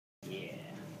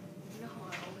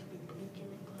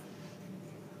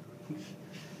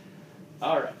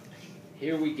All right,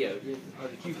 here we go. Are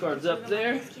the cue cards up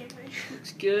there?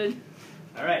 Looks good.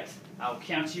 All right, I'll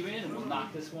count you in and we'll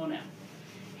knock this one out.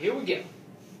 Here we go.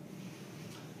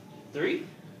 3,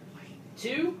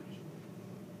 2.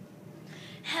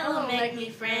 Hello, Make Me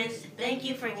friends. Thank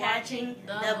you for catching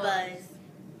the buzz.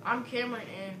 I'm Cameron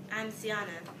and I'm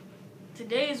Sienna.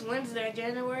 Today is Wednesday,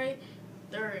 January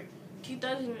 3rd,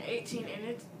 2018, and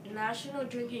it's National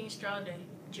Drinking Straw Day.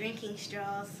 Drinking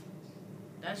straws.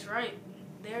 That's right.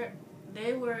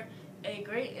 They were a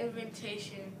great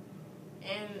invention,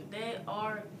 and they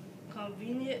are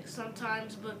convenient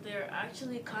sometimes, but they're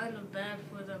actually kind of bad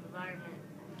for the environment.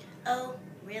 Oh,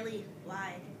 really?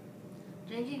 Why?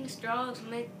 Drinking straws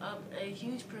make up a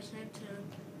huge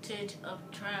percentage of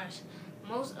trash.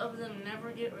 Most of them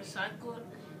never get recycled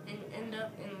and end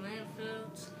up in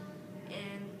landfills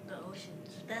and the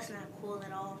oceans. That's not cool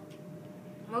at all.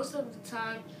 Most of the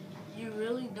time, you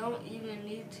really don't even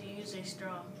need to use a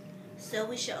straw. So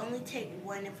we should only take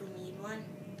one if we need one?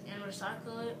 And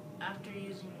recycle it after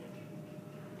using it.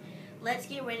 Let's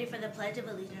get ready for the Pledge of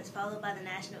Allegiance, followed by the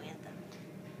National Anthem.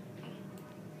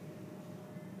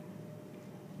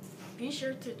 Be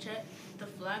sure to check the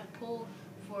flagpole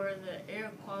for the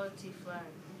air quality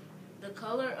flag. The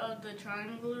color of the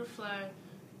triangular flag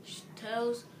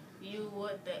tells you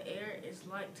what the air is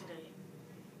like today.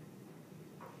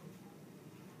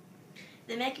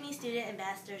 The Make Me student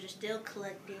ambassadors are still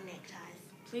collecting neckties.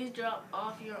 Please drop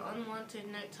off your unwanted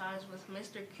neckties with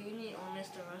Mr. Cooney or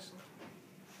Mr. Russell.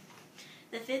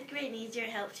 The 5th grade needs your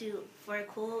help for a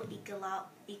cool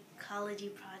ecology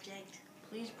project.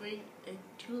 Please bring a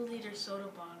 2-liter soda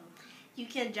bottle. You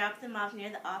can drop them off near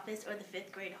the office or the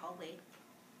 5th grade hallway.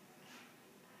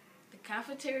 The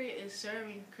cafeteria is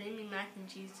serving creamy mac and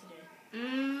cheese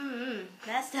today.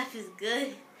 That stuff is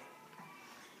good.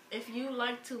 If you'd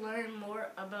like to learn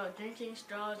more about drinking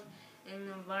straws and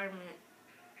the environment,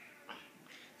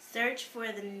 search for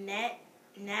the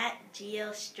Nat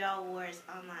Geo Straw Wars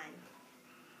online.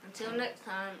 Until next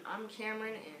time, I'm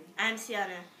Cameron and I'm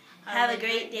Sienna. Have a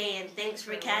great day and thanks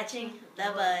for catching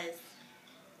the buzz.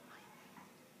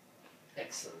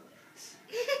 Excellent.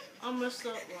 I messed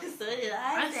up one. So did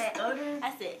I stuttered.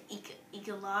 I said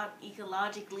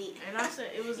ecologically. And I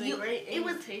said it was a great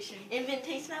invitation.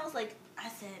 Inventation. I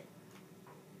said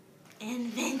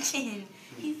invention.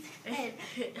 He said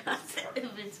I said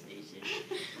invitation.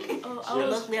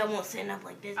 Luckily I won't stand up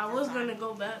like this. I was going to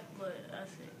go back, but I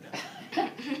said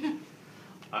no.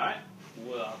 All right.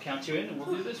 Well, I'll count you in and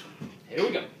we'll do this one. Here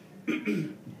we go.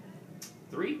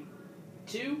 3,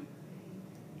 2.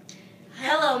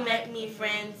 Hello, Make Me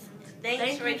friends.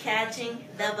 Thanks for catching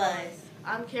the buzz.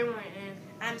 I'm Cameron and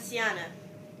I'm Sienna.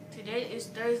 Today is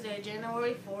Thursday,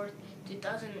 January 4th,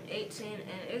 2018,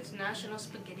 and it's National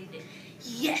Spaghetti Day.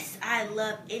 Yes, I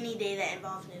love any day that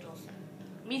involves noodles.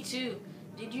 Me too.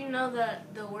 Did you know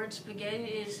that the word spaghetti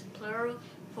is plural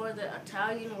for the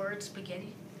Italian word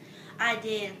spaghetti? I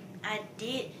did.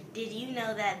 Did you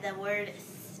know that the word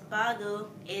spago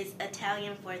is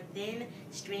Italian for thin,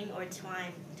 string, or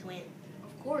twin?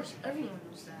 Of course, everyone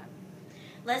knows that.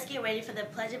 Let's get ready for the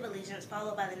Pledge of Allegiance,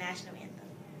 followed by the National Anthem.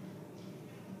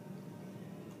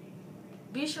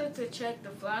 Be sure to check the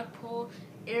flagpole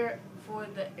for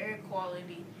the air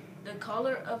quality. The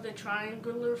color of the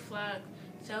triangular flag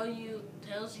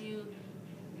tells you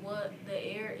what the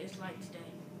air is like today.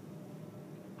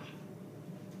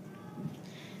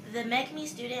 The Make Me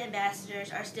student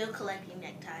ambassadors are still collecting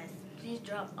neckties. Please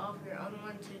drop off your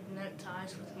unwanted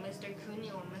neckties with Mr. Cooney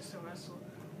or Mr. Russell.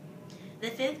 The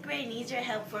 5th grade needs your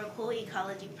help for a cool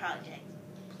ecology project.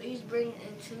 Please bring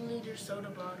in 2-liter soda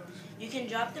bottles. You can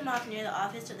drop them off near the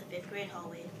office or the 5th grade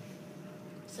hallway.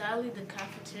 Sadly, the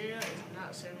cafeteria is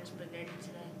not serving spaghetti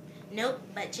today. Nope,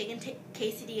 but chicken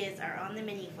quesadillas are on the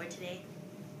menu for today.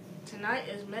 Tonight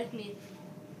is Make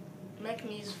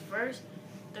Me's first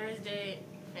Thursday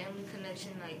Family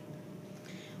Connection night.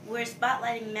 We're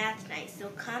spotlighting math night, so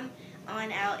come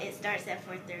on out. It starts at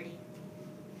 4:30.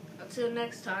 Until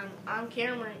next time, I'm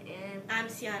Cameron and I'm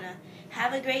Sienna.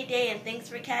 Have a great day and thanks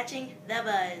for catching the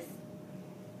buzz.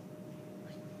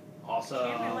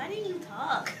 Awesome. Cameron, why didn't you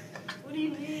talk? What do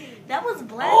you mean? That was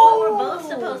black. We're both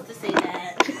supposed to say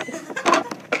that.